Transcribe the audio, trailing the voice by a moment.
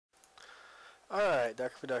Alright,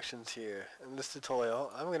 Dark Productions here. In this tutorial,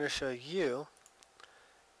 I'm going to show you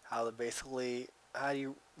how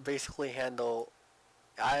you basically handle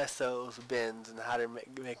ISOs, bins, and how to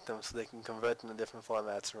make them so they can convert them to different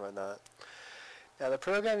formats and whatnot. Now, the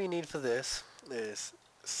program you need for this is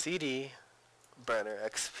CD Burner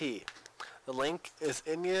XP. The link is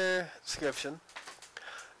in your description.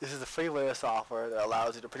 This is a freeware software that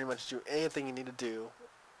allows you to pretty much do anything you need to do,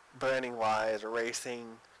 burning wise, erasing.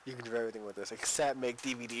 You can do everything with this except make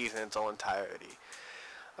DVDs in its own entirety.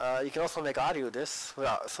 You can also make audio discs,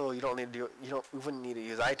 so you wouldn't need to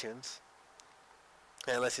use iTunes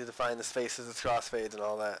unless you define the spaces, the crossfades, and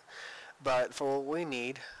all that. But for what we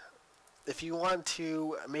need, if you want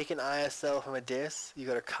to make an ISO from a disk, you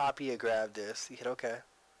go to copy a grab disk. You hit OK.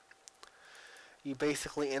 You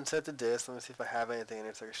basically insert the disk. Let me see if I have anything in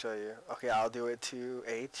it so I can show you. Okay, I'll do it to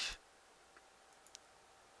H.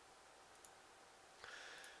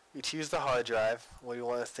 You choose the hard drive where you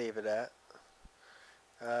want to save it at.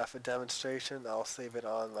 For demonstration, I'll save it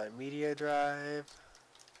on my media drive.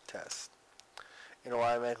 Test. It'll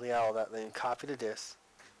automatically all that. Then you copy the disk,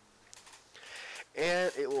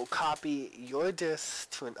 and it will copy your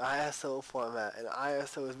disk to an ISO format. An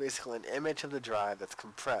ISO is basically an image of the drive that's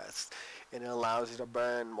compressed, and it allows you to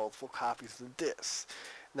burn multiple copies of the disk.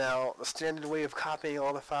 Now, the standard way of copying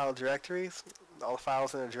all the file directories, all the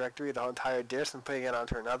files in a directory, the entire disk, and putting it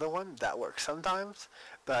onto another one, that works sometimes,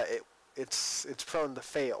 but it's prone to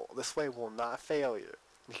fail. This way will not fail you.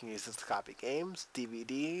 You can use this to copy games,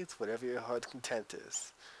 DVDs, whatever your heart's content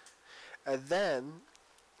is. And then,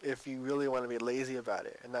 if you really want to be lazy about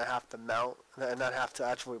it and not have to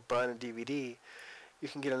actually burn a DVD, you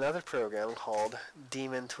can get another program called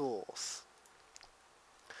Daemon Tools.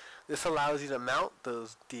 This allows you to mount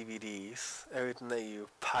those DVDs, everything that you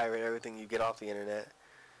pirate, everything you get off the internet,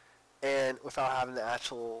 and without having the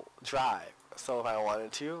actual drive. So if I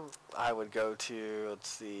wanted to, I would go to,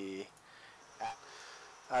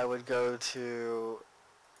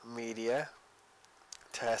 Media,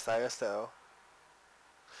 Test ISO,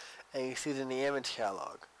 and you see it in the image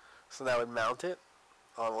catalog. So that would mount it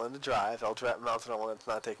on one of the drives. I'll mount it on one that's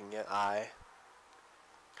not taking it,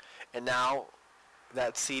 and now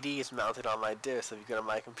that CD is mounted on my disk. So if you go to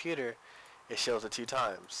my computer, it shows it 2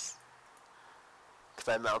 times. Because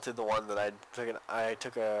I mounted the one that I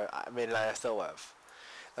made an ISO of.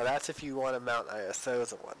 Now that's if you want to mount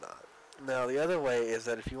ISOs and whatnot. Now the other way is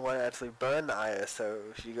that if you want to actually burn the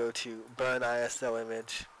ISOs, you go to Burn ISO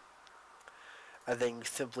Image, and then you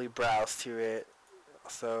simply browse to it.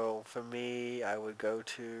 So for me, I would go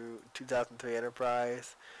to 2003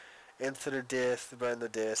 Enterprise, insert a disk, burn the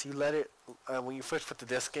disk. You let it, when you first put the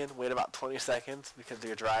disk in, wait about 20 seconds because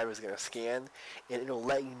your drive is going to scan, and it'll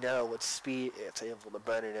let you know what speed it's able to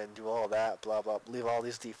burn it and do all that, blah blah, leave all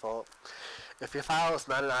these default. If your file is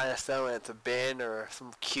not an ISO and it's a bin or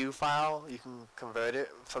some Q file, you can convert it.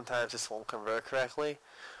 Sometimes this won't convert correctly,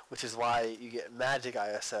 which is why you get Magic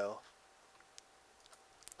ISO.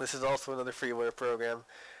 This is also another freeware program.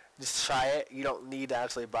 Just try it. You don't need to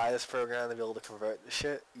actually buy this program to be able to convert the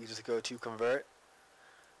shit. You just go to convert.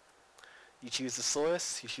 You choose the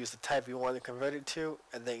source, you choose the type you want to convert it to,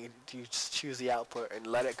 and then you just choose the output and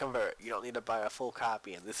let it convert. You don't need to buy a full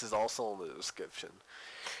copy, and this is also in the description.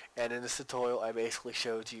 And in this tutorial, I basically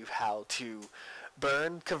showed you how to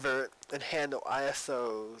burn, convert, and handle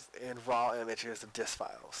ISOs and raw images of disk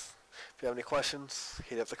files. If you have any questions,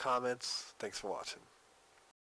 hit up the comments. Thanks for watching.